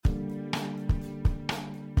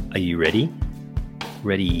Are you ready?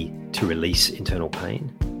 Ready to release internal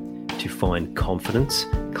pain? To find confidence,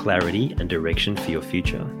 clarity, and direction for your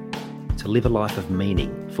future? To live a life of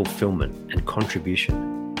meaning, fulfillment, and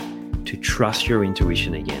contribution? To trust your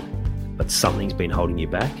intuition again, but something's been holding you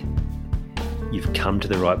back? You've come to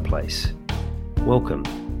the right place. Welcome.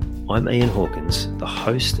 I'm Ian Hawkins, the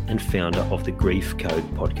host and founder of the Grief Code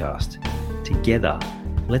podcast. Together,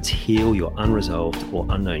 let's heal your unresolved or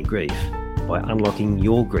unknown grief by unlocking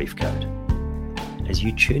your grief code. As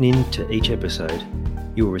you tune in to each episode,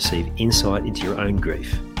 you will receive insight into your own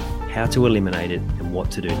grief, how to eliminate it, and what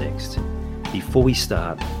to do next. Before we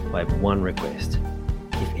start, I have one request.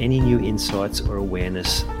 If any new insights or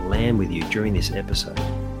awareness land with you during this episode,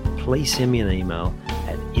 please send me an email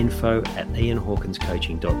at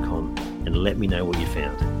info@ianhawkinscoaching.com and let me know what you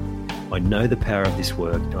found. I know the power of this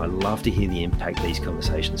work and I love to hear the impact these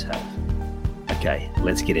conversations have. Okay,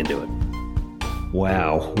 let's get into it.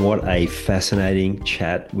 Wow, what a fascinating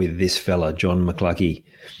chat with this fella, John Mcluckie.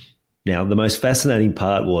 Now, the most fascinating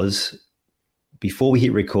part was before we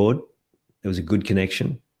hit record, there was a good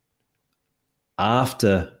connection.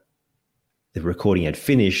 After the recording had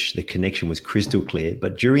finished, the connection was crystal clear.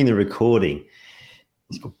 But during the recording,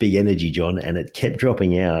 it's got big energy, John, and it kept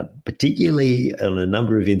dropping out, particularly on a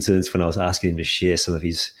number of incidents when I was asking him to share some of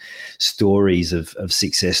his stories of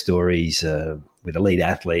success stories with elite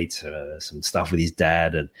athletes, some stuff with his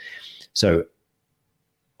dad. And so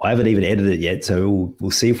I haven't even edited it yet, so we'll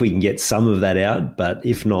see if we can get some of that out. But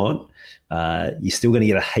if not, you're still going to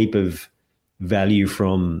get a heap of value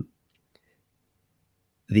from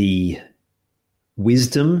the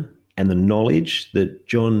wisdom and the knowledge that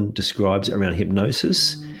John describes around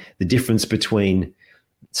hypnosis, the difference between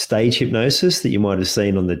stage hypnosis that you might have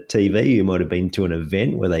seen on the TV, you might have been to an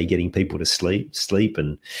event where they're getting people to sleep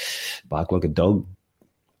and bark like a dog,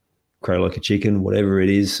 crow like a chicken, whatever it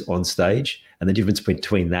is on stage, and the difference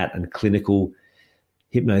between that and clinical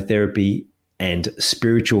hypnotherapy and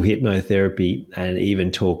spiritual hypnotherapy, and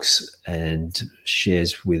even talks and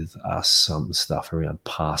shares with us some stuff around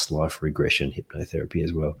past life regression hypnotherapy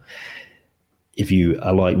as well. If you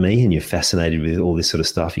are like me and you're fascinated with all this sort of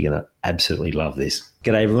stuff, you're going to absolutely love this.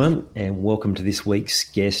 G'day, everyone, and welcome to this week's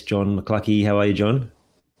guest, John Mcluckie. How are you, John?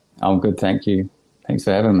 I'm good, thank you. Thanks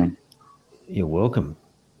for having me. You're welcome.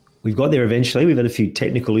 We've got there eventually. We've had a few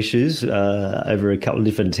technical issues over a couple of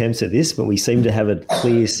different attempts at this, but we seem to have a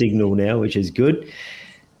clear signal now, which is good.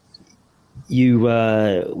 You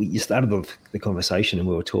started the conversation and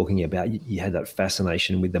we were talking about you had that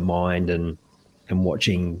fascination with the mind and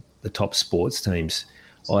watching the top sports teams.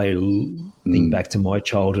 I think back to my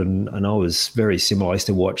childhood and I was very similar. I used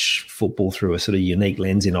to watch football through a sort of unique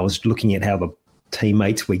lens, and I was looking at how the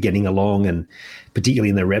teammates were getting along, and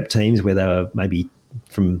particularly in the rep teams where they were maybe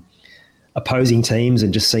from opposing teams,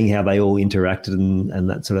 and just seeing how they all interacted and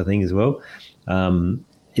that sort of thing as well.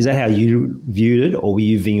 Is that how you viewed it, or were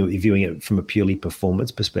you viewing it from a purely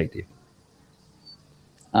performance perspective?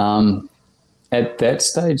 At that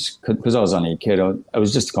stage, because I was only a kid, it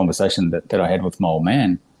was just a conversation that I had with my old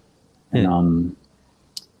man. And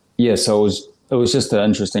so it was just an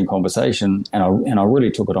interesting conversation, and I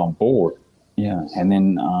really took it on board. Yeah. And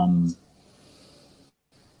then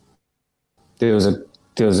there was a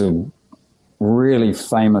really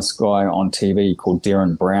famous guy on TV called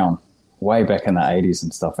Darren Brown, way back in the 80s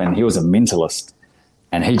and stuff, and he was a mentalist,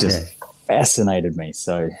 and he just fascinated me.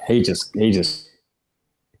 So he just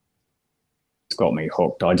got me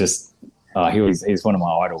hooked. he's one of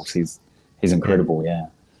my idols. He's incredible. Yeah.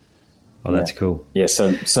 Oh, that's cool. Yeah.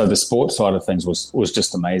 So the sports side of things was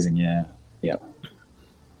just amazing. Yeah. Yeah.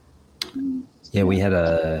 Yeah, we had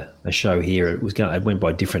a show here. It went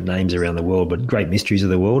by different names around the world, but Great Mysteries of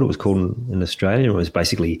the World, it was called in Australia. It was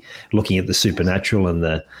basically looking at the supernatural and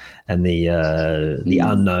the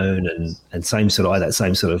unknown and that same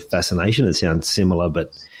sort of fascination. It sounds similar,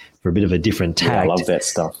 but for a bit of a different tact. Yeah, I love that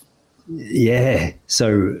stuff. Yeah.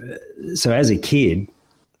 So as a kid,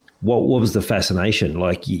 what was the fascination?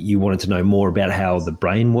 Like you wanted to know more about how the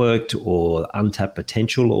brain worked or untapped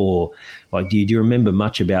potential, or like do you remember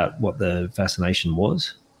much about what the fascination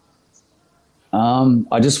was?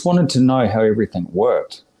 I just wanted to know how everything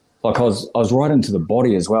worked. Like I was right into the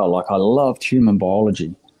body as well. Like I loved human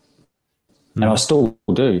biology, and I still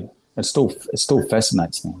do. It still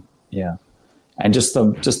fascinates me. Yeah, and just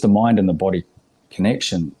the mind and the body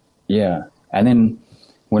connection. Yeah, and then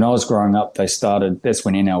when I was growing up, that's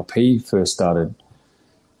when NLP first started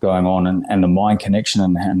going on, and the mind connection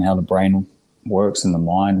and how the brain works and the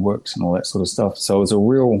mind works and all that sort of stuff. So it was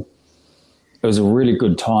a really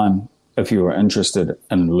good time if you were interested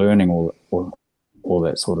in learning all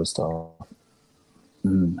that sort of stuff.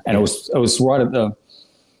 And it was right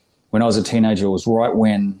when I was a teenager, it was right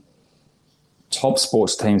when top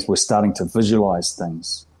sports teams were starting to visualize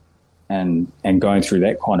things and going through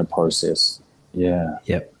that kind of process. Yeah.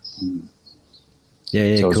 Yep.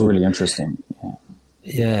 Yeah. So it's cool. really interesting.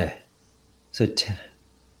 Yeah. So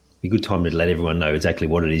be a good time to let everyone know exactly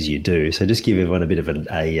what it is you do. So just give everyone a bit of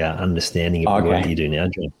a understanding of the work you do now,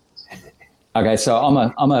 John. Okay, so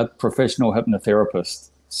I'm a professional hypnotherapist.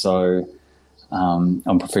 So I'm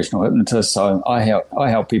a professional hypnotist. So I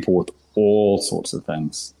help people with all sorts of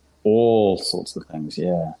things.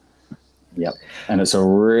 Yeah. Yep. And it's a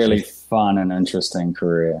really fun and interesting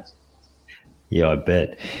career. Yeah, I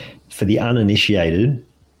bet. For the uninitiated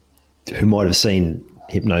who might have seen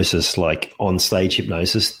hypnosis, like on-stage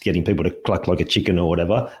hypnosis, getting people to cluck like a chicken or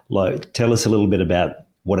whatever, like tell us a little bit about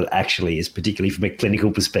what it actually is, particularly from a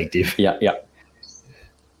clinical perspective. Yeah.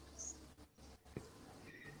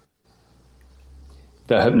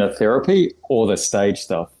 The hypnotherapy or the stage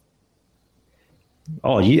stuff?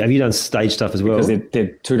 Oh, have you done stage stuff as well? Because they're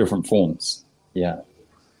two different forms. Yeah.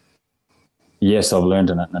 Yes, I've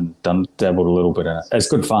learned in it and dabbled a little bit in it. It's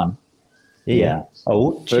good fun. Yeah.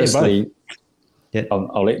 Oh, firstly,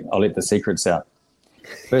 I'll let the secrets out.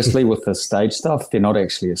 Firstly, with the stage stuff, they're not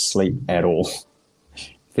actually asleep at all.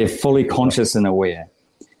 They're fully conscious and aware.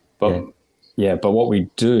 But but what we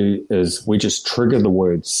do is we just trigger the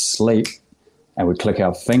word sleep and we click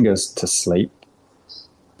our fingers to sleep.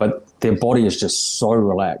 But their body is just so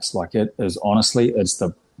relaxed. Like it is, honestly, it's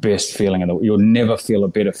the best feeling. You'll never feel a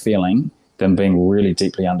better feeling than being really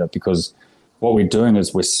deeply under, because what we're doing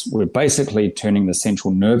is we're basically turning the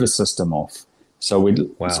central nervous system off. So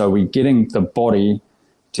we're getting the body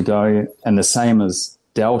to go, and the same as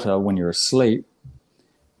delta when you're asleep,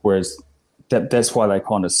 whereas that's why they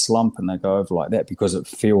kind of slump and they go over like that, because it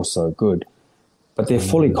feels so good. But they're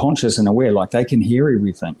fully conscious and aware, like they can hear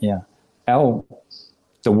everything. Yeah.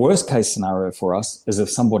 The worst case scenario for us is if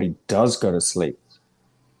somebody does go to sleep.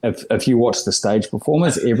 If you watch the stage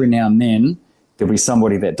performers, every now and then there'll be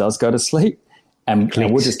somebody that does go to sleep, and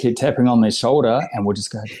we'll just keep tapping on their shoulder and we'll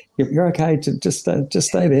just go, you're okay, just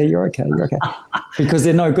stay there, you're okay, because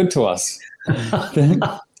they're no good to us.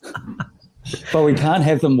 But we can't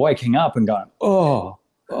have them waking up and going, oh,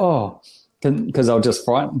 because they'll just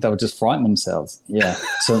frighten themselves. Yeah.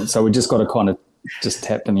 So we just got to kind of just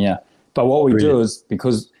tap them. Yeah. But what we do is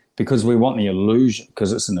because we want the illusion,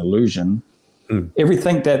 because it's an illusion.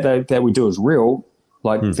 Everything that we do is real.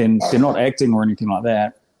 Like they're not acting or anything like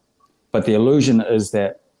that. But the illusion is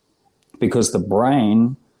that because the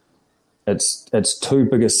brain, its two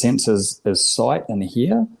biggest senses is sight and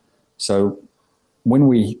hear. So when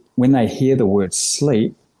they hear the word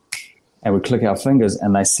sleep and we click our fingers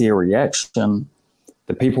and they see a reaction,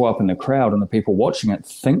 the people up in the crowd and the people watching it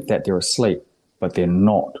think that they're asleep, but they're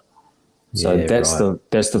not. So that's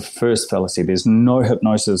the first fallacy. There's no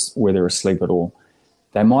hypnosis where they're asleep at all.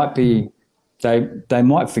 They might be, they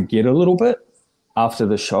might forget a little bit after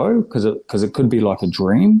the show because it could be like a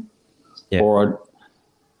dream, or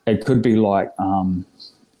it could be like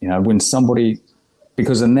when somebody,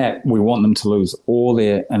 because in that we want them to lose all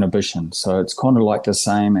their inhibition. So it's kind of like the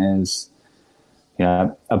same as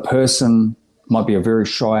a person might be a very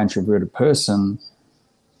shy, introverted person,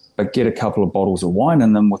 but get a couple of bottles of wine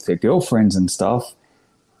in them with their girlfriends and stuff.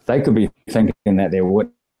 They could be thinking that they're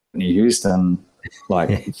Whitney Houston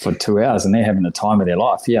for 2 hours and they're having the time of their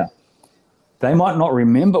life. Yeah. They might not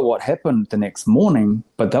remember what happened the next morning,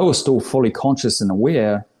 but they were still fully conscious and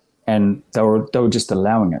aware, and they were just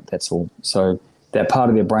allowing it. That's all. So that part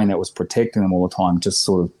of their brain that was protecting them all the time just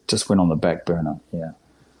went on the back burner. Yeah.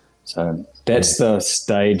 So that's the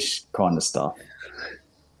stage kind of stuff.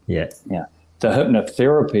 Yeah. Yeah. The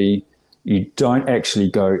hypnotherapy, you don't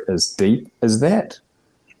actually go as deep as that,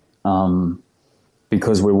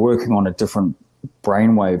 because we're working on a different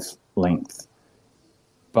brainwave length.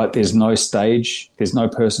 But there's no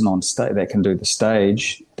person on stage that can do the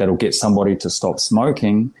stage that'll get somebody to stop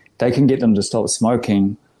smoking. They can get them to stop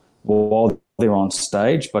smoking while they're on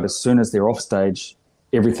stage, but as soon as they're off stage,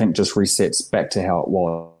 everything just resets back to how it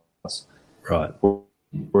was. Right.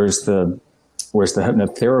 Whereas the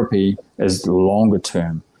hypnotherapy is longer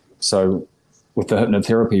term. So with the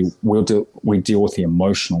hypnotherapy, we deal with the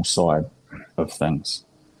emotional side of things.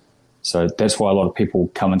 So that's why a lot of people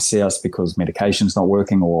come and see us, because medication's not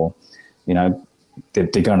working, or they're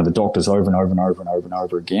going to the doctors over and over and over and over and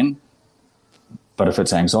over again. But if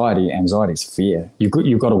it's anxiety is fear. You've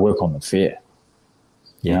got to work on the fear.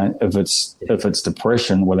 If it's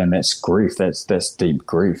depression, well then that's grief. That's deep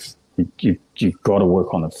grief. You've got to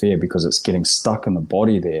work on the fear because it's getting stuck in the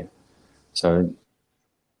body there. So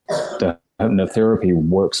the hypnotherapy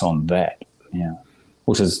works on that. Yeah,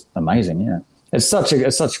 which is amazing. Yeah, it's such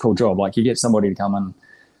a cool job. Like you get somebody to come in,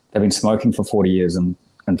 they've been smoking for 40 years, and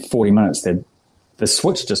in 40 minutes, the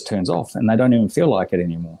switch just turns off, and they don't even feel like it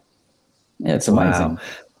anymore. Yeah, it's amazing. Wow.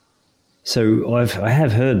 So I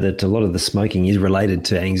have heard that a lot of the smoking is related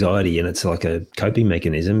to anxiety, and it's like a coping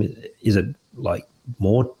mechanism. Is it like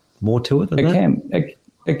more to it than that?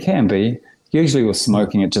 It can be. Usually with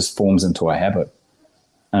smoking, it just forms into a habit.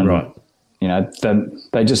 And, right. You know,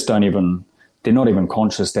 they just they're not even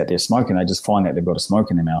conscious that they're smoking. They just find that they've got a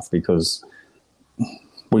smoke in their mouth because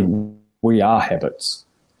we are habits.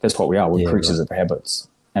 That's what we are. We're creatures of habits.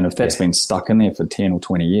 And if that's been stuck in there for 10 or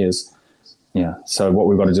 20 years, so what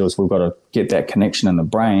we've got to do is we've got to get that connection in the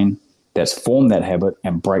brain that's formed that habit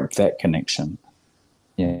and break that connection.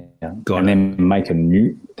 Yeah. Then make a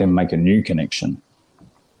new connection.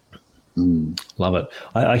 Love it.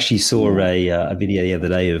 I actually saw a video the other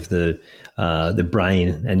day of the brain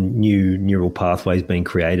and new neural pathways being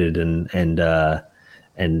created and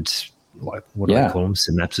like what do I call them?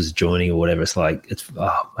 Synapses joining or whatever. It's like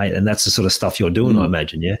mate, and that's the sort of stuff you're doing, I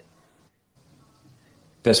imagine, yeah.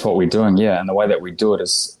 That's what we're doing, yeah. And the way that we do it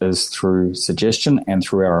is through suggestion and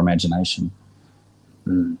through our imagination.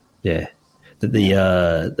 Yeah.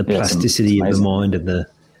 The plasticity of the mind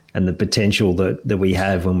and the potential that we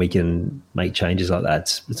have when we can make changes like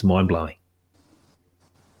that, it's mind-blowing.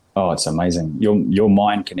 Oh, it's amazing. Your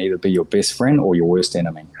mind can either be your best friend or your worst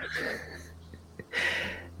enemy.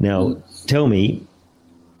 Now, tell me,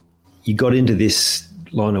 you got into this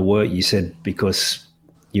line of work, you said, because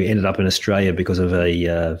you ended up in Australia because of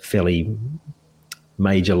a fairly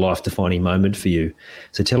major life-defining moment for you.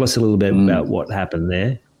 So tell us a little bit about what happened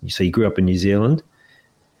there. So you grew up in New Zealand?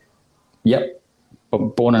 Yep.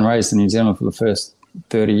 Born and raised in New Zealand for the first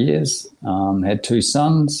 30 years. Had 2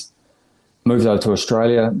 sons. Moved over to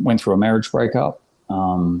Australia, went through a marriage breakup,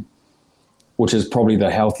 which is probably the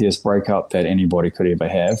healthiest breakup that anybody could ever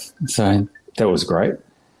have. So that was great.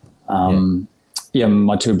 My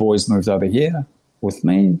 2 boys moved over here with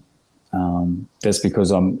me. That's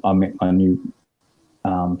because I met my new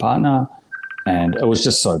partner, and it was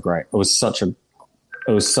just so great. It was such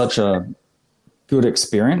a good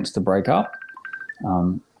experience to break up.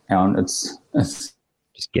 And it's just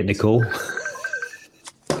getting a call.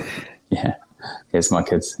 Yeah, it's my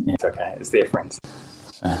kids. Yeah, it's okay. It's their friends.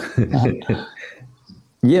 So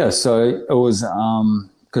it was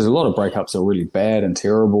because a lot of breakups are really bad and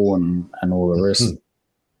terrible and all the rest.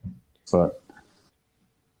 But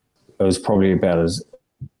it was probably about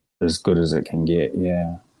as good as it can get.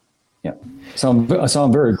 Yeah. So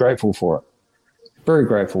I'm very grateful for it. Very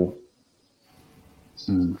grateful.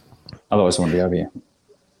 Otherwise, I wouldn't be over here.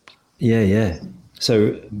 Yeah.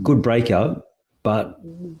 So good breakup, but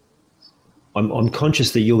I'm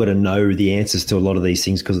conscious that you're going to know the answers to a lot of these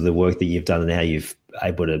things because of the work that you've done and how you've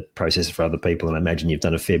able to process it for other people. And I imagine you've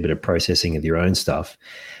done a fair bit of processing of your own stuff.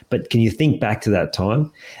 But can you think back to that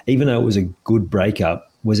time? Even though it was a good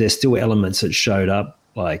breakup, was there still elements that showed up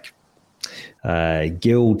like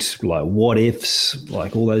guilt, like what ifs,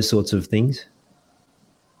 like all those sorts of things?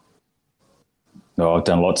 No, I've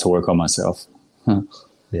done lots of work on myself.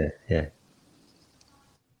 Yeah.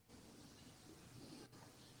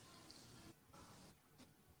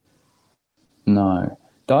 No.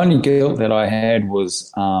 The only guilt that I had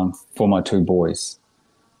was for my 2 boys.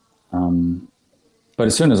 But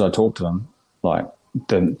as soon as I talked to them, like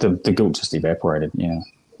the guilt just evaporated,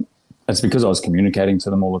 It's because I was communicating to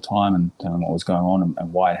them all the time and telling them what was going on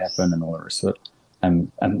and why it happened and all the rest of it.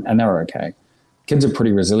 And they were okay. Kids are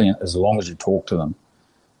pretty resilient as long as you talk to them.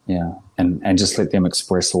 Yeah. And just let them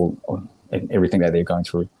express all everything that they're going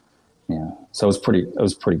through. Yeah. So it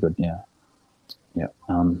was pretty good. Yeah. Yeah.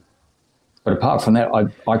 But apart from that,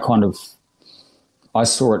 I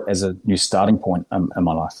saw it as a new starting point in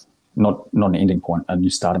my life, not an ending point, a new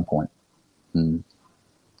starting point.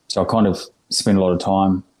 So I kind of spent a lot of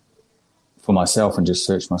time for myself and just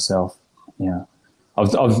searched myself. Yeah,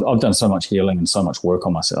 I've done so much healing and so much work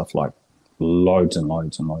on myself, like loads and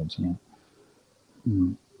loads and loads. Yeah,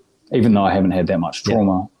 even though I haven't had that much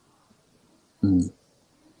trauma.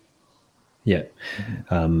 Yeah.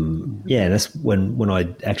 That's when I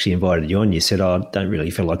actually invited you on, you said, I don't really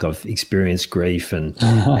feel like I've experienced grief and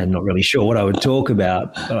not really sure what I would talk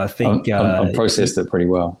about. But I think I've processed it pretty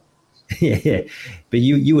well. Yeah. But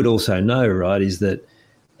you would also know, right, is that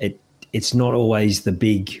it's not always the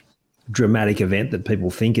big dramatic event that people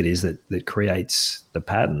think it is that creates the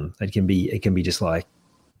pattern. It can be just like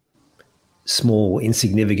small,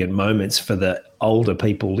 insignificant moments for the older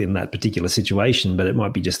people in that particular situation, but it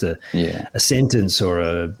might be just a sentence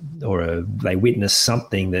or they witness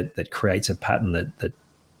something that creates a pattern that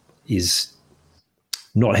is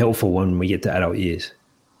not helpful when we get to adult years.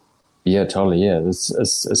 Yeah, totally. Yeah, it's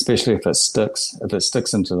especially if it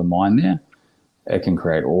sticks into the mind there, it can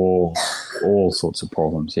create all sorts of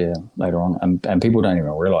problems. Yeah, later on, and people don't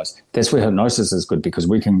even realize. That's where hypnosis is good, because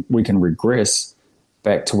we can regress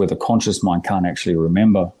back to where the conscious mind can't actually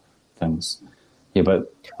remember things. Yeah,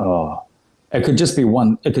 but it could just be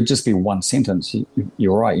one. It could just be one sentence.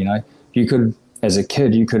 You're right. You know, you could, as a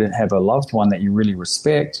kid, you could have a loved one that you really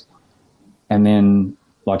respect, and then,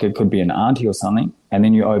 like, it could be an auntie or something, and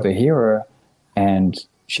then you overhear her and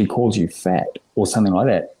she calls you fat or something like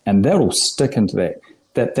that, and that'll stick into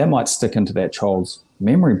that might stick into that child's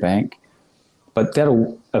memory bank, but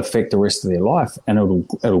that'll affect the rest of their life, and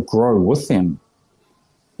it'll grow with them.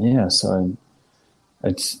 Yeah, so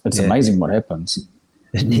it's amazing what happens.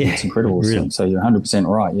 Yeah, it's incredible. Really. So you're 100%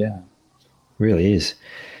 right. Yeah, really is.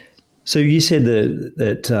 So you said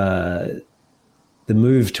that the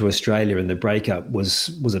move to Australia and the breakup was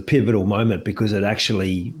a pivotal moment, because it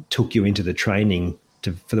actually took you into the training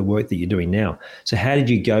for the work that you're doing now. So how did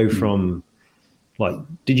you go from, like,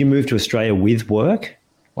 did you move to Australia with work?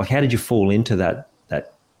 Like, how did you fall into the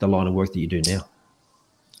line of work that you do now?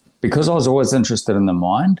 Because I was always interested in the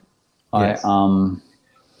mind. Yes.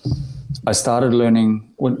 I started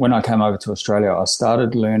learning when I came over to Australia. I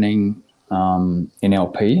started learning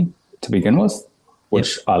NLP to begin with,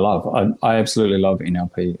 which I love. I absolutely love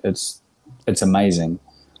NLP. It's amazing.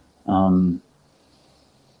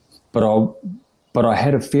 But I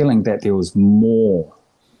had a feeling that there was more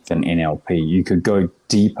than NLP. You could go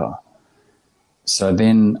deeper. So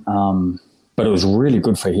then, but it was really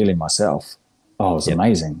good for healing myself. Oh, it was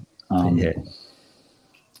amazing.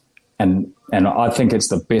 And I think it's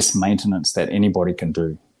the best maintenance that anybody can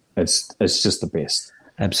do. It's just the best.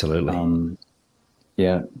 Absolutely.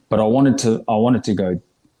 Yeah, but I wanted to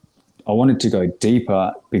go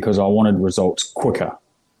deeper, because I wanted results quicker.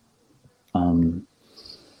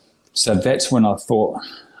 So that's when I thought,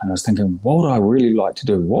 and I was thinking, what would I really like to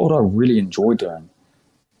do? What would I really enjoy doing?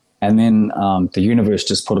 And then the universe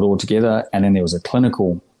just put it all together, and then there was a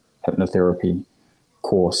clinical hypnotherapy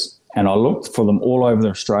course, and I looked for them all over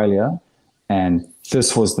Australia, and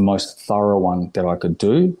this was the most thorough one that I could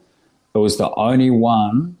do. It was the only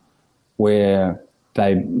one where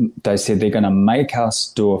they said they're going to make us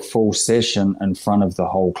do a full session in front of the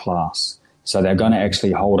whole class. So they're going to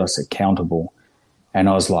actually hold us accountable. And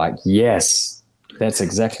I was like, yes, that's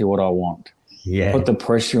exactly what I want. Yeah. Put the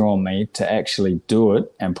pressure on me to actually do it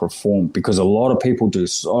and perform, because a lot of people do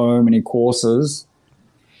so many courses,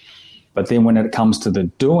 but then when it comes to the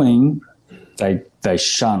doing, they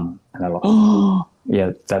shun, and they're like, oh,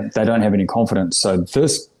 yeah, they don't have any confidence. So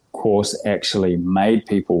this course actually made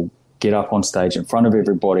people get up on stage in front of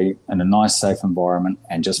everybody in a nice, safe environment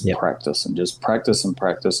and just practice and just practice and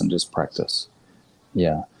practice and just practice.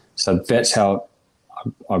 Yeah. So that's how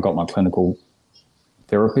I got my clinical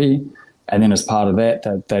therapy. And then as part of that,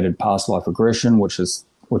 they did past life regression, which is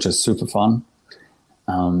super fun.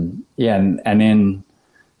 And then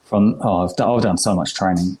I've done so much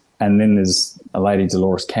training. And then there's a lady,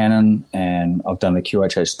 Dolores Cannon, and I've done the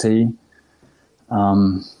QHHT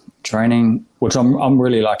training, which I'm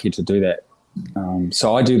really lucky to do that.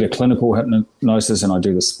 So I do the clinical hypnosis and I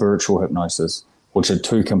do the spiritual hypnosis, which are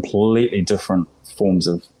two completely different forms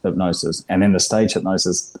of hypnosis. And then the stage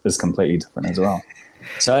hypnosis is completely different as well.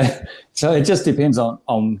 So it just depends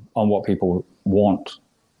on what people want.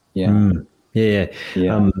 Yeah. Yeah.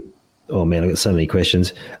 Oh man, I've got so many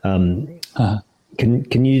questions.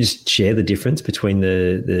 Can you just share the difference between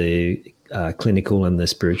the clinical and the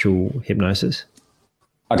spiritual hypnosis?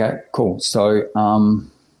 Okay, cool. So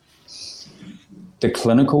the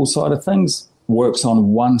clinical side of things works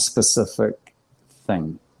on one specific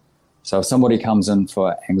thing. So if somebody comes in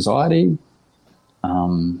for anxiety,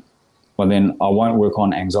 well, then I won't work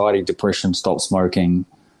on anxiety, depression, stop smoking,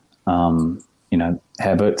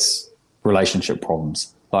 habits, relationship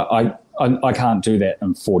problems. Like I can't do that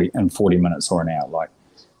in 40 minutes or an hour.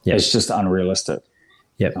 It's just unrealistic.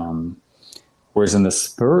 Yep. Whereas in the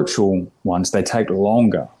spiritual ones, they take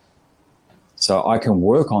longer. So I can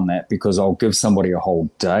work on that because I'll give somebody a whole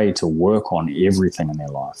day to work on everything in their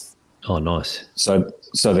life. Oh, nice. So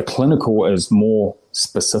the clinical is more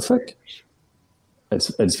specific.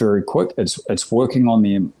 It's very quick. It's working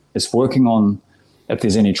on if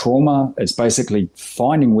there's any trauma. It's basically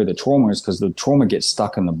finding where the trauma is, because the trauma gets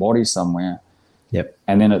stuck in the body somewhere. Yep.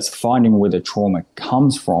 And then it's finding where the trauma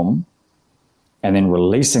comes from and then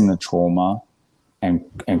releasing the trauma and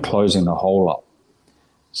closing the hole up.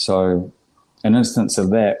 So an instance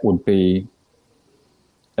of that would be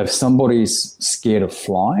if somebody's scared of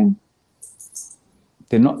flying,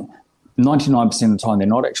 they're not, 99% of the time, they're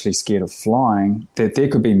not actually scared of flying. There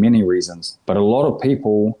could be many reasons, but a lot of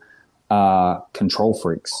people are control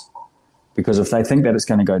freaks, because if they think that it's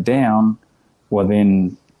going to go down, well,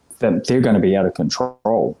 then they're going to be out of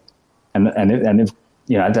control. And if,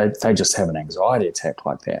 you know, they just have an anxiety attack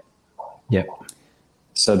like that. Yep.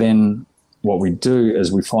 So then what we do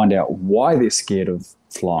is we find out why they're scared of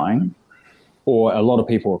flying, or a lot of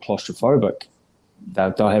people are claustrophobic.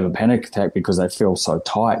 They'll have a panic attack because they feel so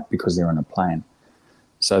tight because they're in a plane.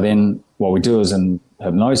 So then what we do is in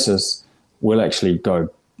hypnosis, we'll actually go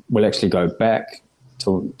back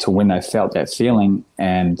to when they felt that feeling.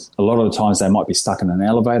 And a lot of the times they might be stuck in an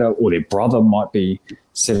elevator, or their brother might be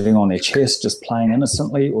sitting on their chest just playing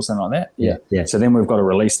innocently or something like that. Yeah. So then we've got to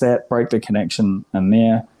release that, break the connection in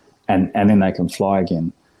there, and then they can fly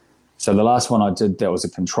again. So the last one I did that was a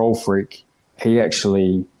control freak. He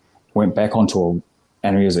actually went back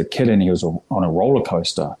and he was a kid, and he was on a roller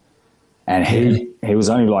coaster, and he was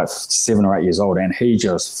only like 7 or 8 years old, and he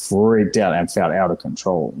just freaked out and felt out of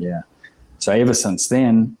control. Yeah. So ever since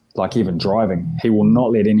then, like even driving, he will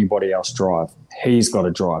not let anybody else drive. He's got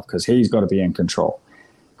to drive because he's got to be in control.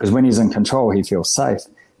 Because when he's in control, he feels safe.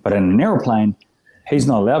 But in an airplane, he's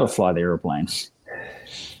not allowed to fly the airplane.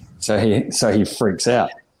 So he freaks out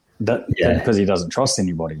because he doesn't trust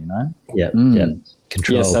anybody, you know? Yeah.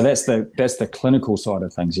 Control. Yeah, so that's the clinical side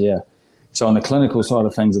of things, yeah. So on the clinical side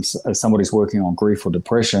of things, if somebody's working on grief or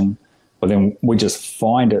depression, well, then we just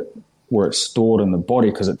find it where it's stored in the body,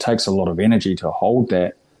 because it takes a lot of energy to hold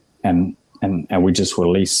that, and we just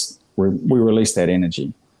release that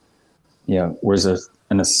energy. Yeah. Whereas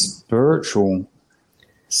in a spiritual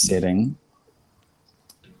setting,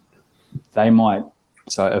 they might,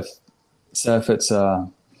 so if it's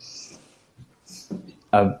a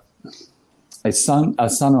son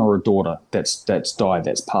or a daughter that's died,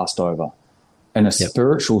 that's passed over, in a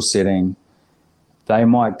spiritual setting, they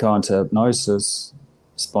might go into hypnosis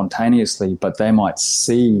spontaneously, but they might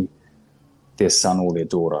see their son or their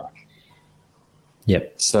daughter.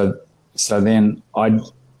 Yep. So then I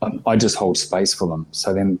just hold space for them.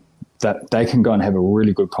 So then that they can go and have a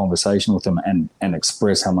really good conversation with them and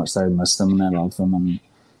express how much they miss them and they love them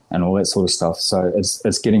and all that sort of stuff. So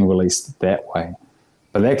it's getting released that way.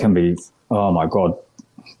 But that can be, oh my God,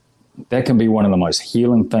 that can be one of the most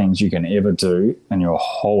healing things you can ever do in your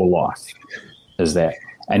whole life, is that.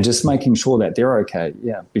 And just making sure that they're okay,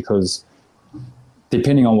 because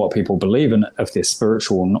depending on what people believe in, if they're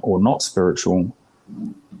spiritual or not spiritual,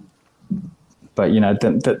 but, you know,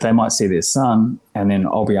 they might see their son, and then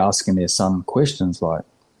I'll be asking their son questions like,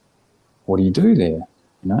 what do you do there?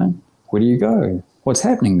 You know, where do you go? What's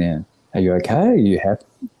happening there? Are you okay? Are you happy?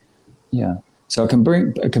 Yeah. So it can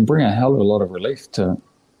bring a hell of a lot of relief to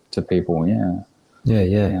people. Yeah.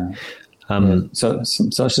 Yeah. So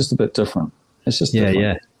it's just a bit different. It's just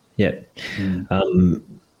different. Yeah.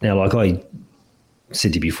 Now, like I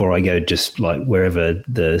said to you before, I go just like wherever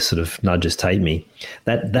the sort of nudges take me.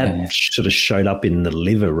 That sort of showed up in the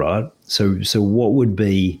liver, right? So what would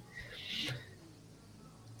be,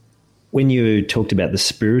 when you talked about the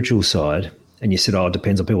spiritual side and you said, it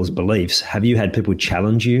depends on people's beliefs, have you had people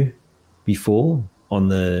challenge you before on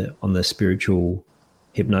the spiritual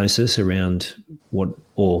hypnosis around what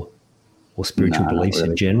or spiritual beliefs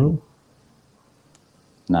in general?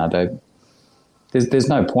 No, there's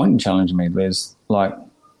no point in challenging me. There's like,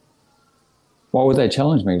 why would they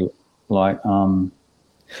challenge me? Like,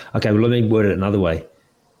 okay, well, let me word it another way.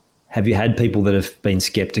 Have you had people that have been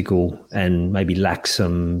skeptical and maybe lack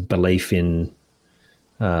some belief in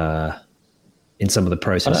some of the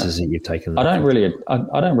processes that you've taken? I don't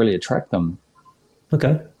really attract them.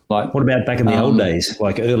 Okay. Like, what about back in the old days,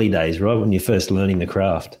 like early days, right, when you're first learning the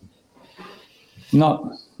craft?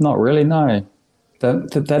 Not really, no.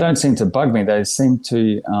 They don't seem to bug me. They seem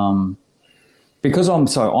to, because I'm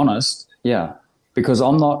so honest, because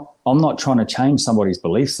I'm not trying to change somebody's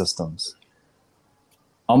belief systems.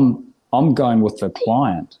 I'm going with the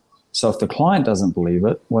client. So if the client doesn't believe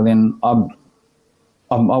it, well then I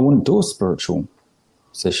wouldn't do a spiritual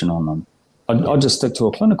session on them. I'd just stick to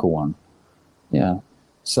a clinical one. Yeah.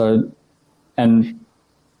 So, and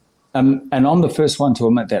I'm the first one to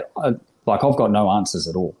admit that I've got no answers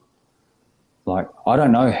at all. Like, I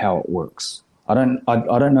don't know how it works. I don't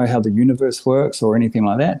know how the universe works or anything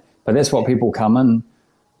like that. But that's what people come in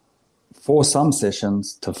for, some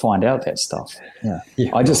sessions, to find out that stuff. Yeah.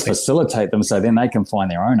 I just facilitate them so then they can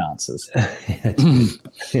find their own answers.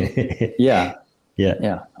 Yeah. Yeah.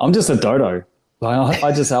 Yeah. I'm just a dodo. Like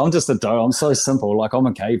I just say, I'm just a dodo. I'm so simple. Like I'm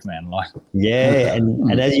a caveman. Like, Yeah.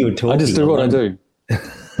 And as you were talking, I just do what I do.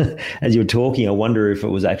 As you were talking, I wonder if it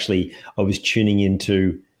was actually, I was tuning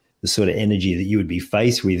into the sort of energy that you would be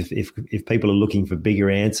faced with if people are looking for bigger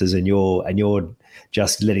answers and you're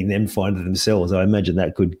just letting them find it themselves. I imagine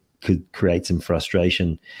that could create some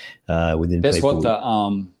frustration within people.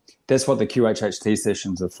 That's what the QHHT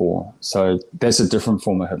sessions are for. So that's a different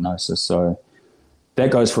form of hypnosis. So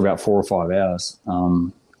that goes for about 4 or 5 hours,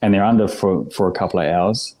 and they're under for a couple of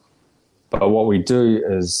hours. But what we do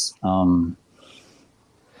is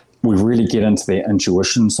we really get into their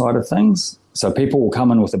intuition side of things. So people will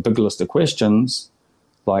come in with a big list of questions,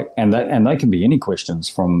 and they can be any questions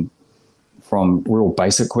from real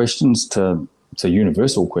basic questions to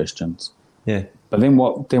universal questions. Yeah. But then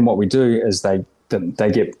what we do is they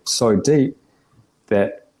get so deep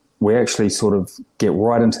that we actually sort of get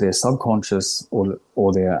right into their subconscious or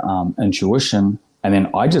their intuition, and then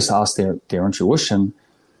I just ask their intuition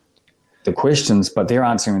the questions, but they're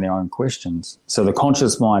answering their own questions. So the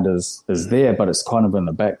conscious mind is there, but it's kind of in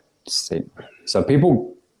the back seat. So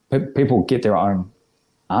people get their own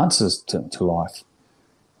answers to life.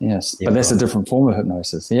 Yes, yeah, but that's a different form of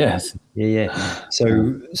hypnosis. Yes. Yeah.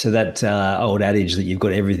 So that old adage that you've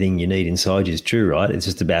got everything you need inside you is true, right? It's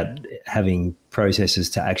just about having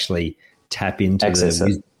processes to actually tap into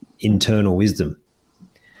the internal wisdom.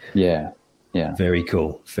 Yeah. Very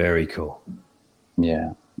cool. Very cool.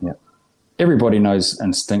 Yeah. Everybody knows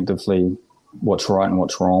instinctively what's right and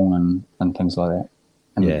what's wrong and things like that,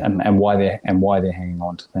 and why they're hanging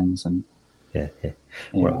on to things. And yeah.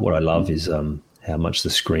 What I love is how much the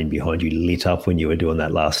screen behind you lit up when you were doing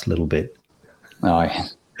that last little bit. Oh, yeah.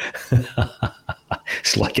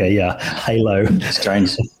 It's like a halo.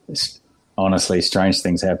 Honestly, strange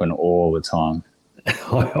things happen all the time.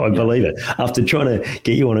 I believe it. After trying to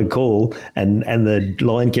get you on a call and the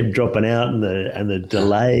line kept dropping out and the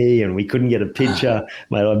delay and we couldn't get a picture,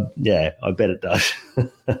 mate, I bet it does.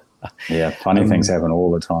 Yeah, funny things happen all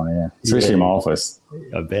the time, yeah. Especially in my office.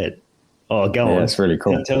 I bet. Oh, go on. It's really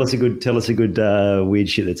cool. Tell us a good weird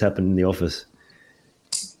shit that's happened in the office.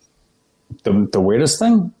 The weirdest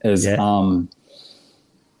thing is I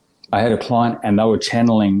had a client and they were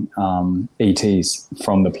channeling ETs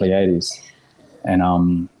from the Pleiades.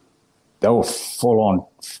 And they were full on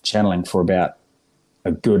channeling for about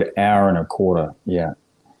a good hour and a quarter. Yeah.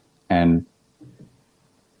 And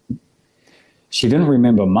she didn't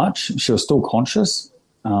remember much. She was still conscious.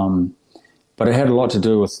 But it had a lot to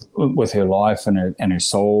do with her life and her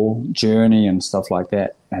soul journey and stuff like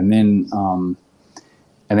that. And then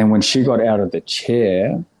when she got out of the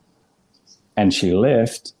chair and she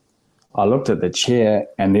left, I looked at the chair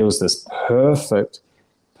and there was this perfect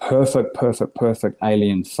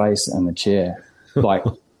alien face in the chair. Like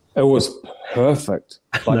it was perfect.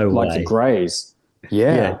 Like the Greys.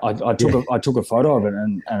 Yeah. I took a photo of it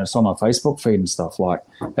and it's on my Facebook feed and stuff. Like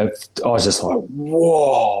I was just like,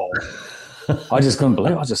 whoa. I just couldn't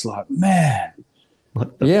believe it. I was just like, man.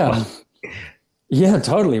 What the fuck? Yeah,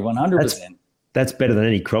 totally, 100%. That's better than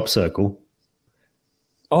any crop circle.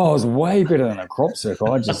 Oh, it was way better than a crop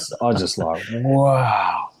circle. I just like,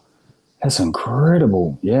 wow. That's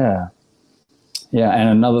incredible. Yeah. And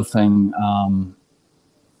another thing,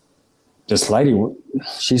 this lady,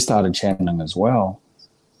 she started channeling as well.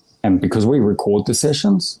 And because we record the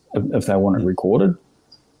sessions, if they want it recorded,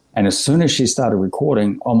 and as soon as she started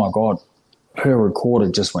recording, oh my God, her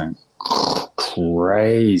recorder just went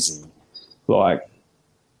crazy. Like,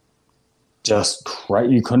 just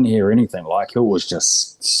crazy. You couldn't hear anything. Like, it was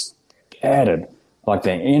just scattered. Like,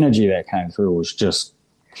 the energy that came through was just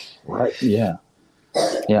right. Yeah.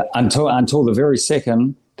 Until the very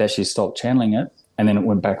second that she stopped channeling it, and then it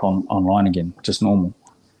went back online again, just normal.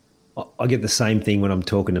 I get the same thing when I'm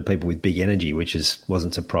talking to people with big energy, which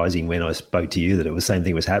wasn't surprising when I spoke to you that it was the same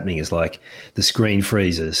thing was happening. It's like the screen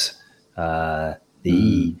freezes, can't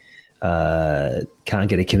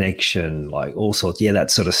get a connection, like all sorts. Yeah,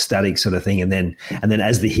 that sort of static sort of thing. And then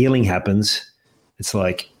as the healing happens, it's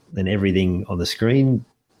like then everything on the screen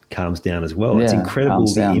calms down as well. It's incredible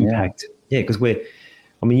the impact. Yeah, because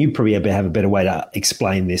you probably have a better way to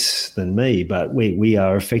explain this than me, but we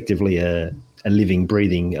are effectively a living,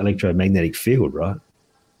 breathing electromagnetic field, right?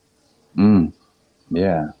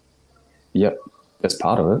 Yeah. Yep. That's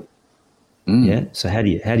part of it. Yeah. So how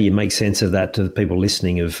do you make sense of that to the people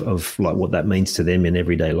listening of like what that means to them in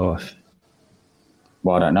everyday life?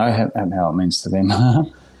 Well, I don't know how it means to them.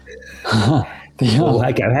 Well,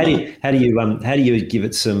 okay. How do you give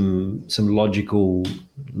it some logical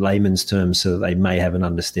layman's terms so that they may have an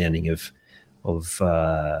understanding of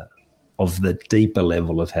of the deeper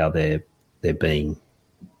level of how they're being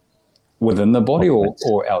within the body or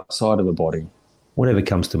outside of the body? Whatever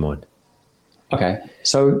comes to mind. Okay,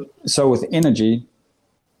 so with energy,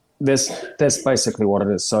 that's basically what it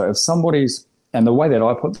is. So if somebody's, and the way that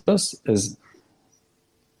I put this is,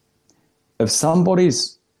 if somebody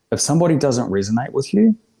doesn't resonate with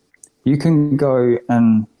you, you can go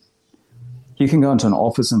into an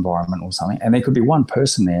office environment or something, and there could be one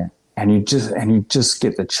person there, and you just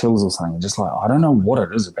get the chills or something. You're just like, I don't know what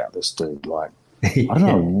it is about this dude. Like, I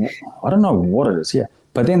don't know what it is. Yeah.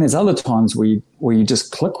 But then there's other times where you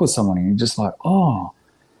just click with someone and you're just like, oh,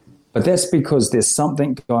 but that's because there's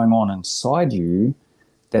something going on inside you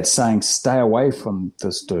that's saying, stay away from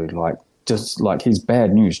this dude. Like, just like, he's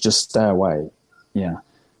bad news, just stay away. Yeah.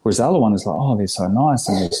 Whereas the other one is like, oh, they're so nice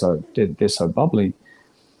and they're so bubbly.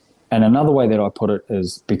 And another way that I put it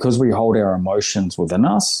is, because we hold our emotions within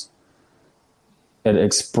us, it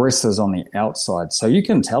expresses on the outside. So you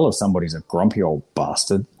can tell if somebody's a grumpy old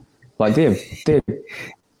bastard. Like, they're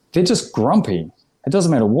just grumpy. It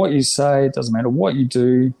doesn't matter what you say. It doesn't matter what you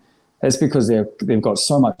do. It's because they've got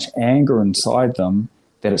so much anger inside them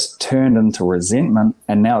that it's turned into resentment,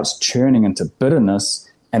 and now it's churning into bitterness,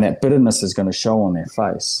 and that bitterness is going to show on their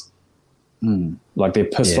face. Like, they're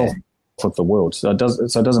pissed off with the world. So it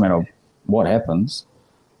doesn't matter what happens.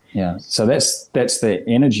 Yeah. So that's their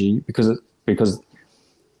energy, because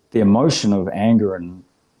the emotion of anger and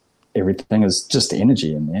everything is just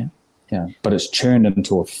energy in there. Yeah. But it's churned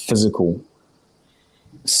into a physical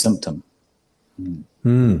symptom.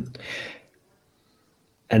 And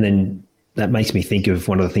then that makes me think of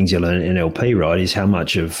one of the things you learn in NLP, right, is how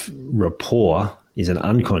much of rapport is an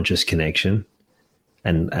unconscious connection.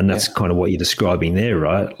 And that's kind of what you're describing there,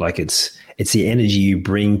 right? Like, it's the energy you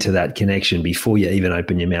bring to that connection before you even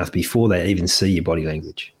open your mouth, before they even see your body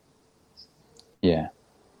language. Yeah.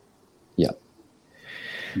 Yeah.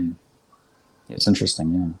 It's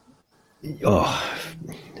interesting, yeah. Oh,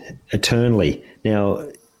 eternally. Now,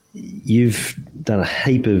 you've done a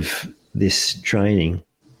heap of this training.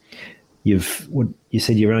 You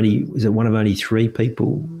said was it one of only 3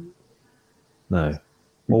 people? No.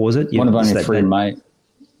 What was it? One of only 3, mate.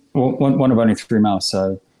 Well, one of only 3 males.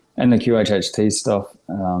 So in the QHHT stuff,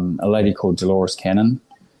 a lady called Dolores Cannon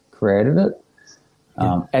created it.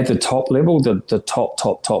 At the top level, the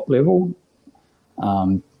top level,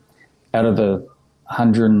 out of the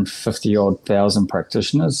 150,000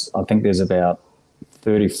 practitioners, I think there's about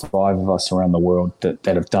 35 of us around the world that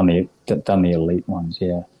have done the elite ones.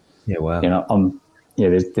 Yeah. Yeah. Wow. You know,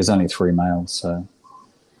 there's only 3 males, so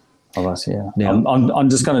of us. Yeah. Now, I'm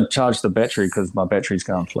just going to charge the battery because my battery's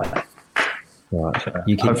going flat. Right. So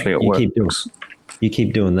hopefully it works. You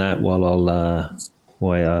keep doing that while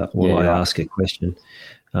I ask a question.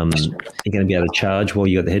 You're going to be able to charge while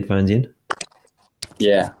you got the headphones in?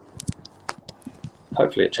 Yeah.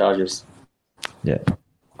 Hopefully it charges. Yeah.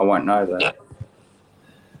 I won't know though.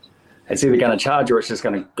 It's either going to charge or it's just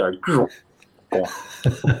going to go.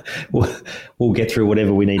 We'll get through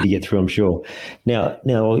whatever we need to get through, I'm sure. Now,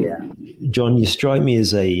 John, you strike me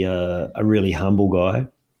as a really humble guy,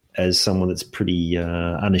 as someone that's pretty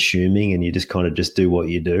unassuming, and you just kind of just do what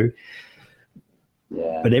you do.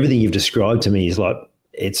 Yeah. But everything you've described to me is like,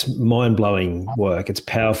 it's mind-blowing work. It's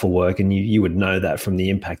powerful work, and you would know that from the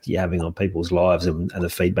impact you're having on people's lives and the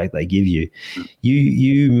feedback they give you.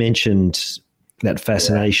 You mentioned that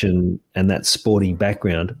fascination and that sporting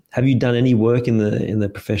background. Have you done any work in the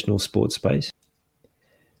professional sports space?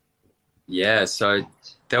 Yeah, so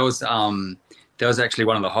that was actually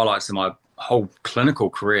one of the highlights of my whole clinical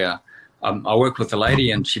career. I worked with a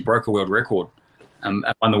lady and she broke a world record and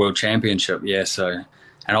won the world championship. Yeah, so,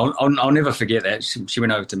 and I'll never forget that. She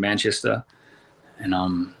went over to Manchester, and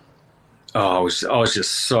I was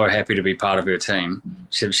just so happy to be part of her team.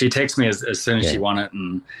 She texted me as soon as she won it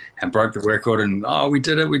and broke the record, and we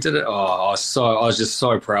did it. Oh, I was just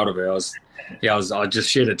so proud of her. I just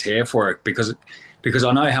shed a tear for it because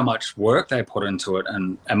I know how much work they put into it,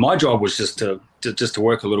 and my job was just to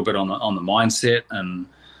work a little bit on the mindset and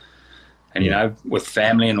you know, with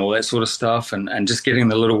family and all that sort of stuff, and just getting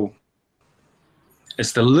the little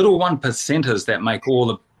 1%ers that make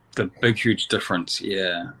all the big huge difference.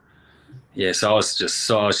 Yeah, so I was just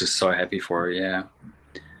so happy for her, yeah.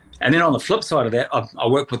 And then on the flip side of that, I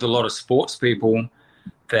work with a lot of sports people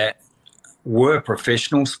that were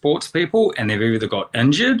professional sports people, and they've either got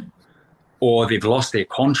injured or they've lost their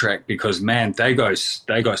contract because, man, they go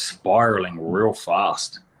spiraling real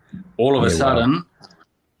fast. All of a sudden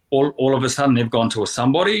they've gone to a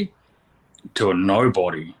somebody to a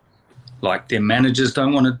nobody. Like, their managers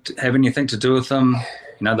don't want to have anything to do with them.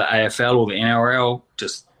 the AFL or the NRL,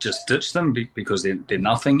 just ditch them because they're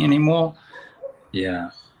nothing anymore.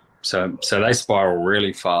 Yeah. So they spiral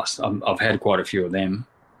really fast. I've had quite a few of them.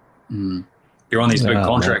 They're on these big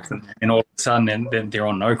contracts, and all of a sudden then they're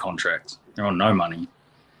on no contracts. They're on no money.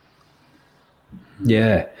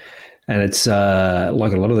 Yeah. And it's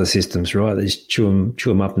like a lot of the systems, right? They just chew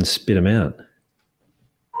them up and spit them out.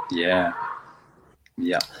 Yeah.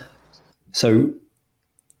 Yeah. So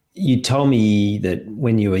you told me that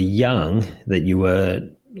when you were young that you were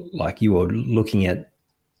looking at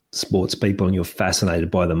sports people and you're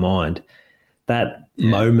fascinated by the mind. That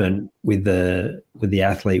moment with the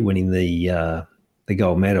athlete winning the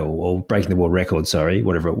gold medal or breaking the world record,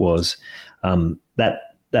 whatever it was,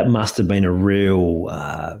 that must have been a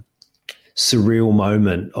real surreal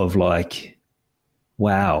moment of like,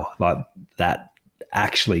 wow, like that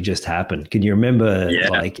actually just happened. Can you remember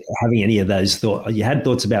like having any of those thoughts? You had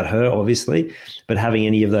thoughts about her, obviously, but having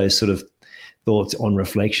any of those sort of thoughts on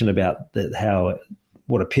reflection about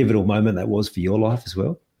what a pivotal moment that was for your life as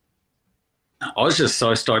well? I was just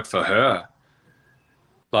so stoked for her.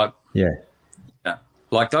 Like,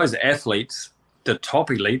 like those athletes, the top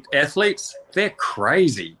elite athletes, they're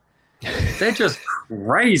crazy. They're just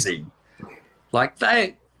crazy. Like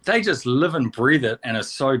they just live and breathe it and are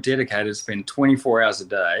so dedicated, spend 24 hours a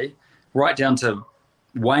day, right down to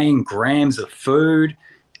weighing grams of food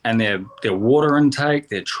and their water intake,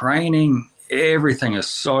 their training, everything is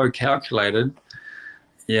so calculated.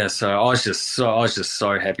 Yeah, so I was just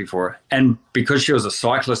so happy for her, and because she was a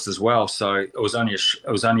cyclist as well, so it was only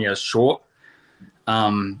a short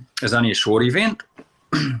event.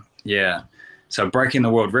 Yeah, so breaking the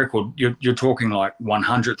world record, you're talking like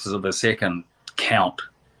 1/100th of a second count,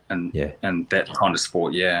 and that kind of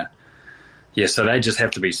sport. Yeah. So they just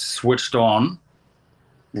have to be switched on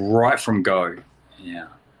right from go. Yeah.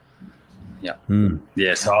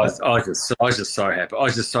 Yeah. So I was just so happy. I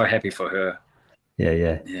was just so happy for her.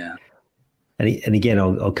 Yeah. And again,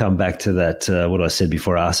 I'll come back to that. What I said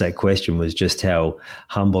before I asked that question was just how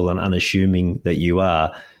humble and unassuming that you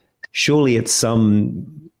are. Surely at some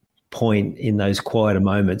point in those quieter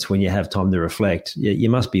moments when you have time to reflect, you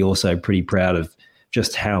must be also pretty proud of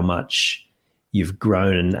just how much you've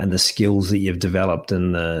grown and the skills that you've developed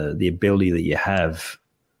and the ability that you have.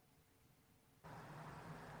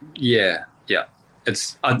 Yeah.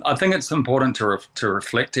 I think it's important to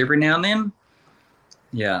reflect every now and then.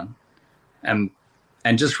 Yeah. And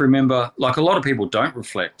just remember, like a lot of people don't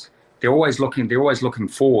reflect. They're always looking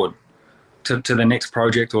forward to the next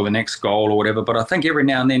project or the next goal or whatever. But I think every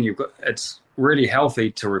now and then it's really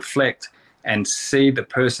healthy to reflect and see the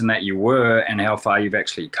person that you were and how far you've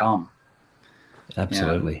actually come.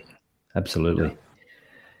 Absolutely. Yeah.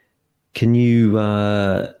 Can you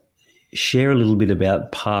share a little bit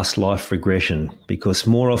about past life regression? Because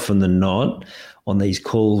more often than not on these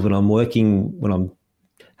calls, when I'm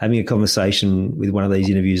having a conversation with one of these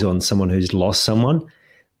interviews on someone who's lost someone,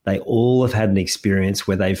 they all have had an experience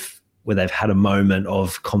where they've had a moment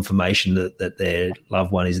of confirmation that their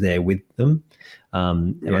loved one is there with them.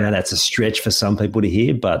 And I know that's a stretch for some people to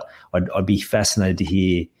hear, but I'd be fascinated to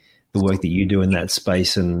hear the work that you do in that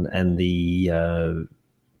space and the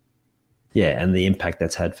impact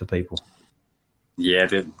that's had for people. Yeah,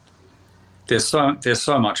 they're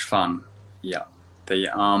so much fun. Yeah, they're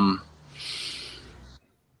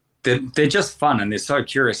just fun and they're so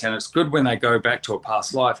curious, and it's good when they go back to a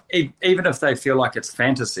past life, even if they feel like it's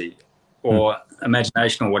fantasy or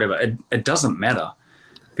imagination or whatever. It doesn't matter,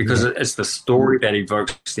 because it's the story that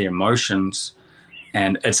evokes the emotions,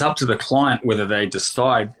 and it's up to the client whether they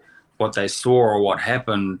decide what they saw or what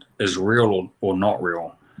happened is real or not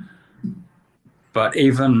real. But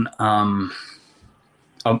even I'll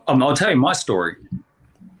tell you my story.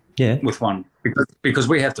 Yeah. With one, because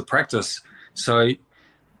we have to practice. So,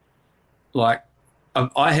 like,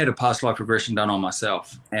 I had a past life regression done on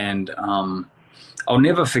myself, and I'll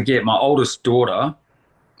never forget my oldest daughter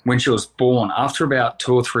when she was born. After about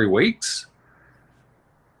 2 or 3 weeks,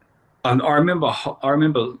 I remember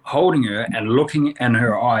holding her and looking in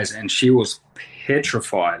her eyes, and she was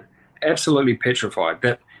petrified, absolutely petrified.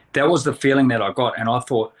 That was the feeling that I got, and I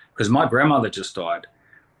thought, because my grandmother just died,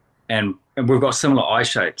 and we've got similar eye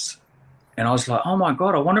shapes, and I was like, oh my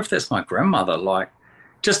God, I wonder if that's my grandmother. Like,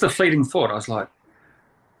 just a fleeting thought. I was like,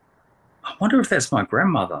 I wonder if that's my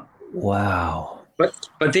grandmother. Wow. But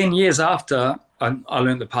then years after, I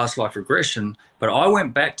learned the past life regression, but I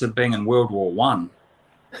went back to being in World War I.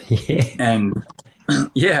 Yeah. And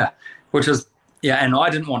which is, and I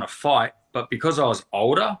didn't want to fight, but because I was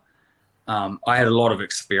older, I had a lot of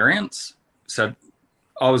experience. So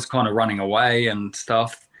I was kind of running away and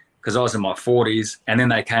stuff. because I was in my 40s, and then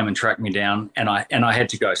they came and tracked me down, and I had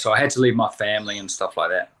to go. So I had to leave my family and stuff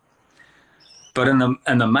like that. But in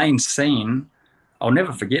the main scene, I'll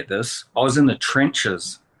never forget this. I was in the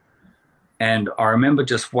trenches, and I remember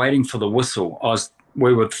just waiting for the whistle.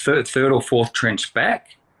 We were third or fourth trench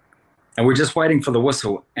back, and we're just waiting for the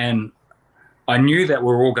whistle. And I knew that we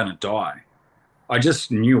were all going to die. I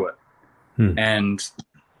just knew it. And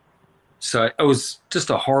so it was just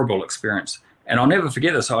a horrible experience. And I'll never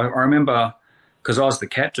forget this. I remember, because I was the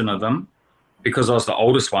captain of them, because I was the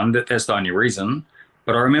oldest one, that's the only reason.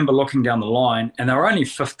 But I remember looking down the line, and they were only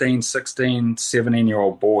 15, 16,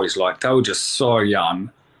 17-year-old boys. Like, they were just so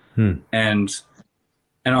young. And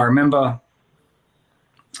I remember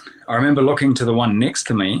looking to the one next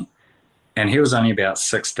to me, and he was only about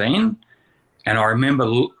 16. And I remember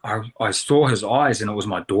I saw his eyes, and it was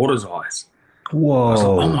my daughter's eyes.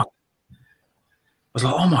 Whoa. I was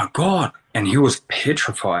like, oh my God. And he was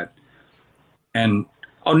petrified. And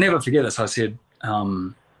I'll never forget this. I said,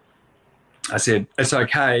 it's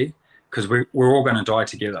okay, because we're all going to die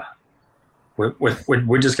together.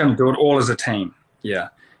 We're just going to do it all as a team. Yeah.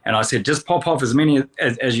 And I said, just pop off as many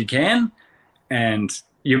as you can. And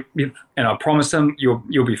and I promised him,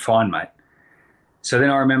 you'll be fine, mate. So then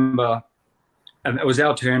I remember, and it was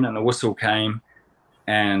our turn, and the whistle came,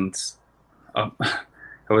 and it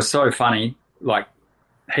was so funny. Like,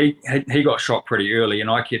 he got shot pretty early, and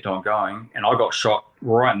I kept on going, and I got shot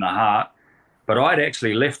right in the heart. But I'd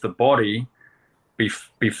actually left the body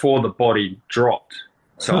before the body dropped,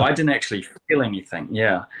 so I didn't actually feel anything.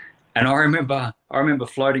 Yeah, and I remember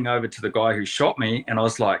floating over to the guy who shot me, and I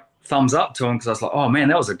was like, thumbs up to him, because I was like, oh man,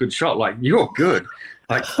 that was a good shot. Like, you're good.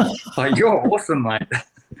 Like you're awesome, mate.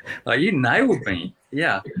 Like, you nailed me.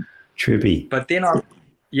 Yeah. Trippy. But then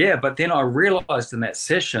I realized in that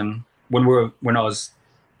session when I was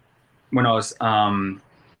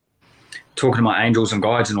talking to my angels and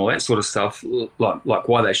guides and all that sort of stuff, like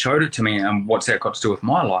why they showed it to me and what's that got to do with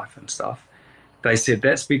my life and stuff. They said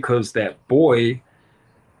that's because that boy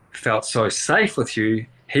felt so safe with you.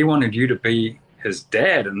 He wanted you to be his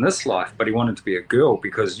dad in this life, but he wanted to be a girl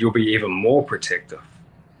because you'll be even more protective.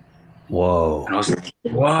 Whoa. And I was like,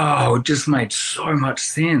 wow, it just made so much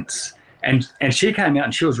sense. And she came out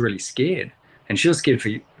and she was really scared. And she was scared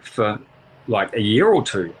for like a year or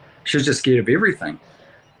two. She was just scared of everything.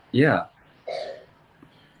 Yeah.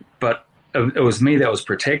 But it was me that was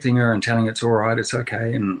protecting her and telling her it's all right, it's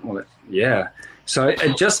okay, and all that. Yeah. So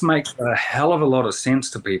it just makes a hell of a lot of sense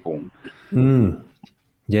to people.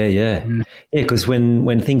 Yeah, because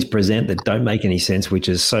when things present that don't make any sense, which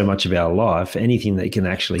is so much of our life, anything that can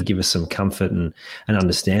actually give us some comfort and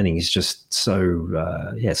understanding is just so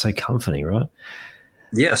so comforting, right?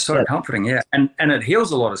 Yeah, so comforting. Yeah, and it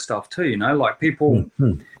heals a lot of stuff too. You know, like people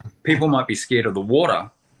might be scared of the water,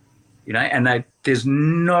 you know, and there's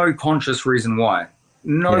no conscious reason why,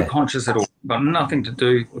 conscious at all, got nothing to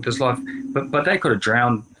do with this life, but they could have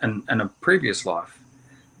drowned in a previous life.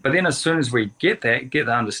 But then as soon as we get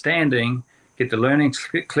the understanding, get the learning,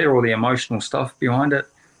 clear all the emotional stuff behind it,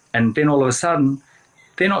 and then all of a sudden,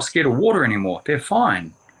 they're not scared of water anymore. They're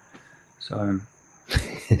fine. So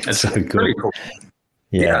it's so cool. Pretty cool.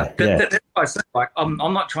 Yeah. That's why I say, like, I'm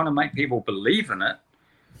not trying to make people believe in it,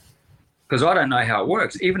 because I don't know how it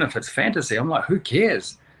works. Even if it's fantasy, I'm like, who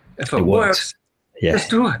cares? If it works, just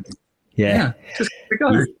do it. Yeah. Just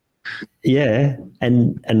go. Yeah,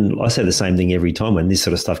 and I say the same thing every time when this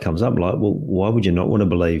sort of stuff comes up. Like, well, why would you not want to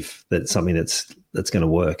believe that something that's going to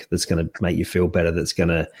work, that's going to make you feel better, that's going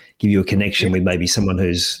to give you a connection with maybe someone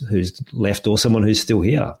who's left or someone who's still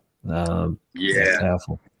here? That's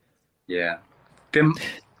powerful. Yeah,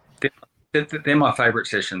 they're my favorite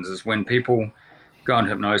sessions. Is when people go in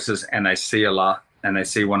hypnosis and they see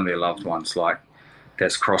one of their loved ones like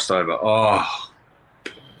that's crossed over.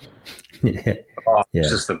 It's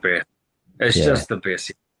just the best. It's just the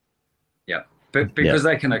best. Yeah, but because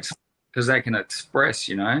they can express,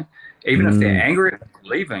 you know, even if they're angry at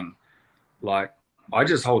leaving, like, I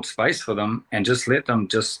just hold space for them and just let them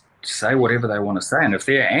just say whatever they want to say. And if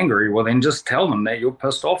they're angry, well, then just tell them that you're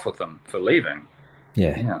pissed off with them for leaving.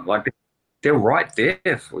 Yeah, like they're right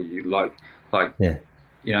there for you. Like you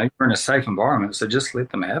know, you're in a safe environment, so just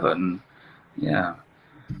let them have it. And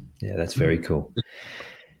that's very cool.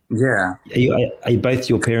 Yeah. Are both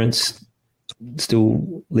your parents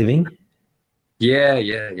still living? Yeah.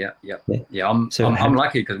 I'm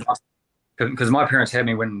lucky because my parents had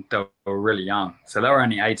me when they were really young. So they were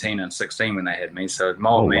only 18 and 16 when they had me. So my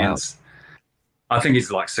old man's, I think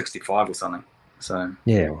he's like 65 or something. So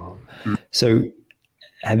So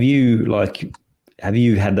have you have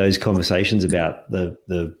you had those conversations about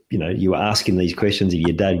the you were asking these questions of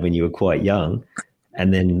your dad when you were quite young,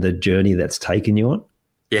 and then the journey that's taken you on?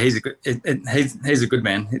 Yeah, he's a good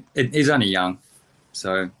man. He's only young,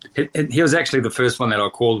 so he was actually the first one that I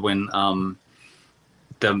called when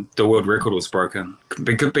the world record was broken,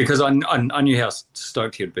 because I knew how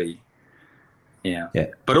stoked he'd be. Yeah.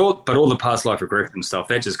 But all the past life regression stuff,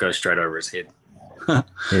 that just goes straight over his head.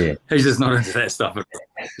 Yeah. He's just not into that stuff.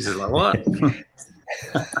 He's just like, what? And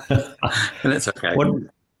that's okay.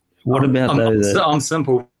 What about I'm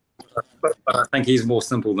simple, but I think he's more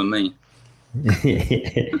simple than me.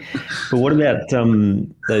 But what about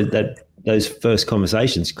those first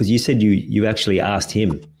conversations? Because you said you actually asked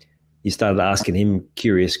him. You started asking him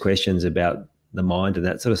curious questions about the mind and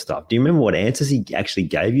that sort of stuff. Do you remember what answers he actually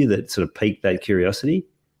gave you that sort of piqued that curiosity?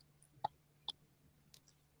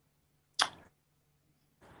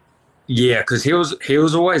 Yeah, because he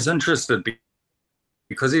was always interested,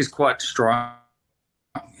 because he's quite strong.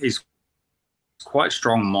 He's quite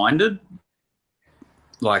strong-minded.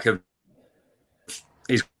 Like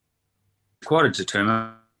he's quite a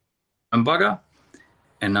determined bugger,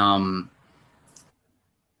 and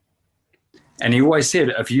he always said,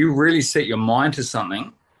 if you really set your mind to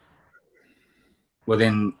something, well,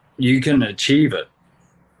 then you can achieve it.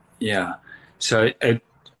 Yeah. So it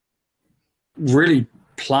really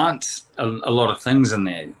plants a lot of things in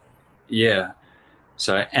there. Yeah.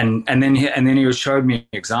 So and then he showed me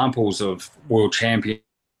examples of world champions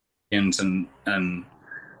and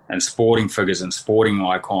sporting figures and sporting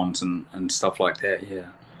icons and stuff like that. Yeah.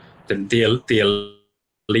 The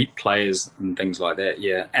elite players and things like that.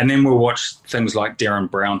 Yeah. And then we'll watch things like Darren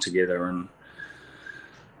Brown together and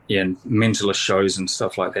mentalist shows and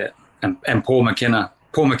stuff like that. And Paul McKenna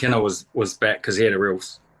was back because he had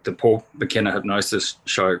the Paul McKenna hypnosis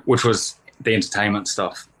show, which was the entertainment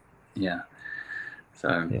stuff. Yeah.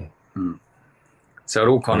 So, so it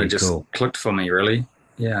all kind of just clicked for me, really.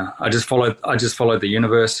 Yeah. I just followed the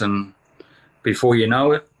universe, and before you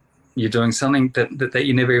know it, you're doing something that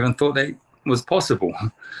you never even thought that was possible.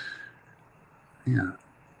 Yeah.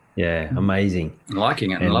 Yeah. Amazing. And liking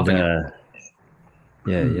it and loving it.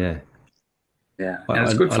 Yeah. Yeah. And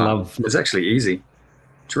it's good fun. It's actually easy.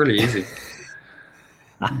 It's really easy.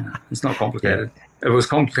 Yeah. It's not complicated. Yeah. If it was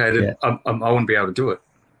complicated, I wouldn't be able to do it.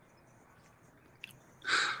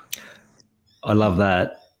 I love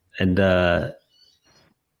that. And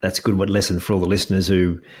that's a good lesson for all the listeners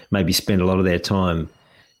who maybe spend a lot of their time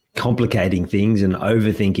complicating things and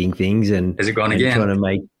overthinking things and trying to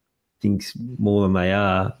make things more than they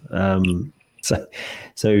are. So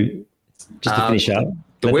just to finish up,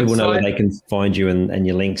 let people know where they can find you and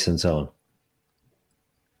your links and so on.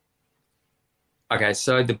 Okay,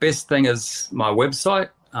 so the best thing is my website,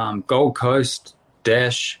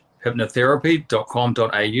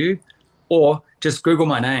 goldcoast-hypnotherapy.com.au, or just Google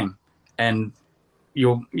my name and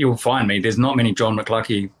you'll find me. There's not many John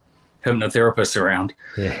Mcluckie hypnotherapists around.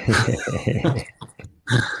 Yeah.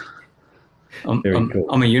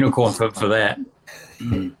 I'm a unicorn for that.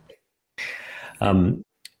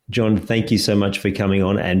 John, thank you so much for coming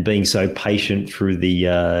on and being so patient through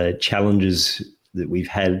the challenges that we've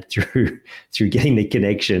had through getting the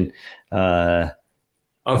connection. I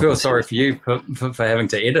feel sorry for you for having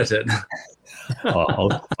to edit it.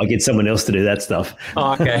 I'll get someone else to do that stuff.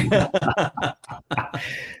 Oh, okay.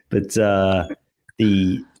 But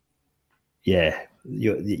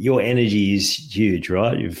your energy is huge,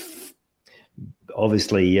 right? You've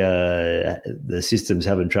obviously the system's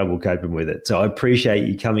having trouble coping with it. So I appreciate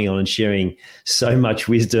you coming on and sharing so much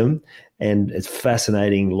wisdom, and it's a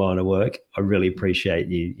fascinating line of work. I really appreciate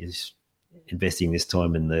you investing this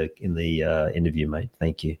time in the interview, mate.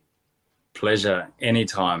 Thank you. Pleasure,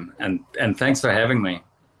 anytime, and thanks for having me.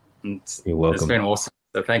 You're welcome. It's been awesome.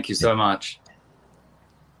 So thank you so much.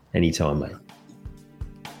 Anytime, mate.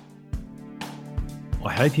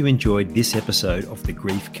 I hope you enjoyed this episode of the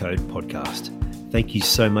Grief Code podcast. Thank you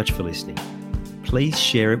so much for listening. Please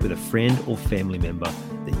share it with a friend or family member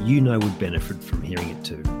that you know would benefit from hearing it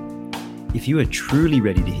too. If you are truly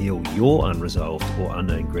ready to heal your unresolved or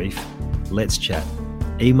unknown grief, let's chat.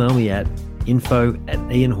 Email me at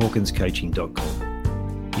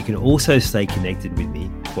info@ianhawkinscoaching.com. You can also stay connected with me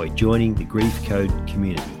by joining the Grief Code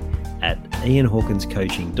community at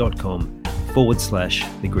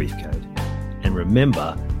ianhawkinscoaching.com/the Grief Code. And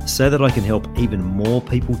remember, so that I can help even more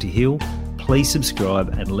people to heal, please subscribe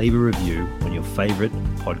and leave a review on your favorite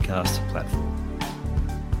podcast platform.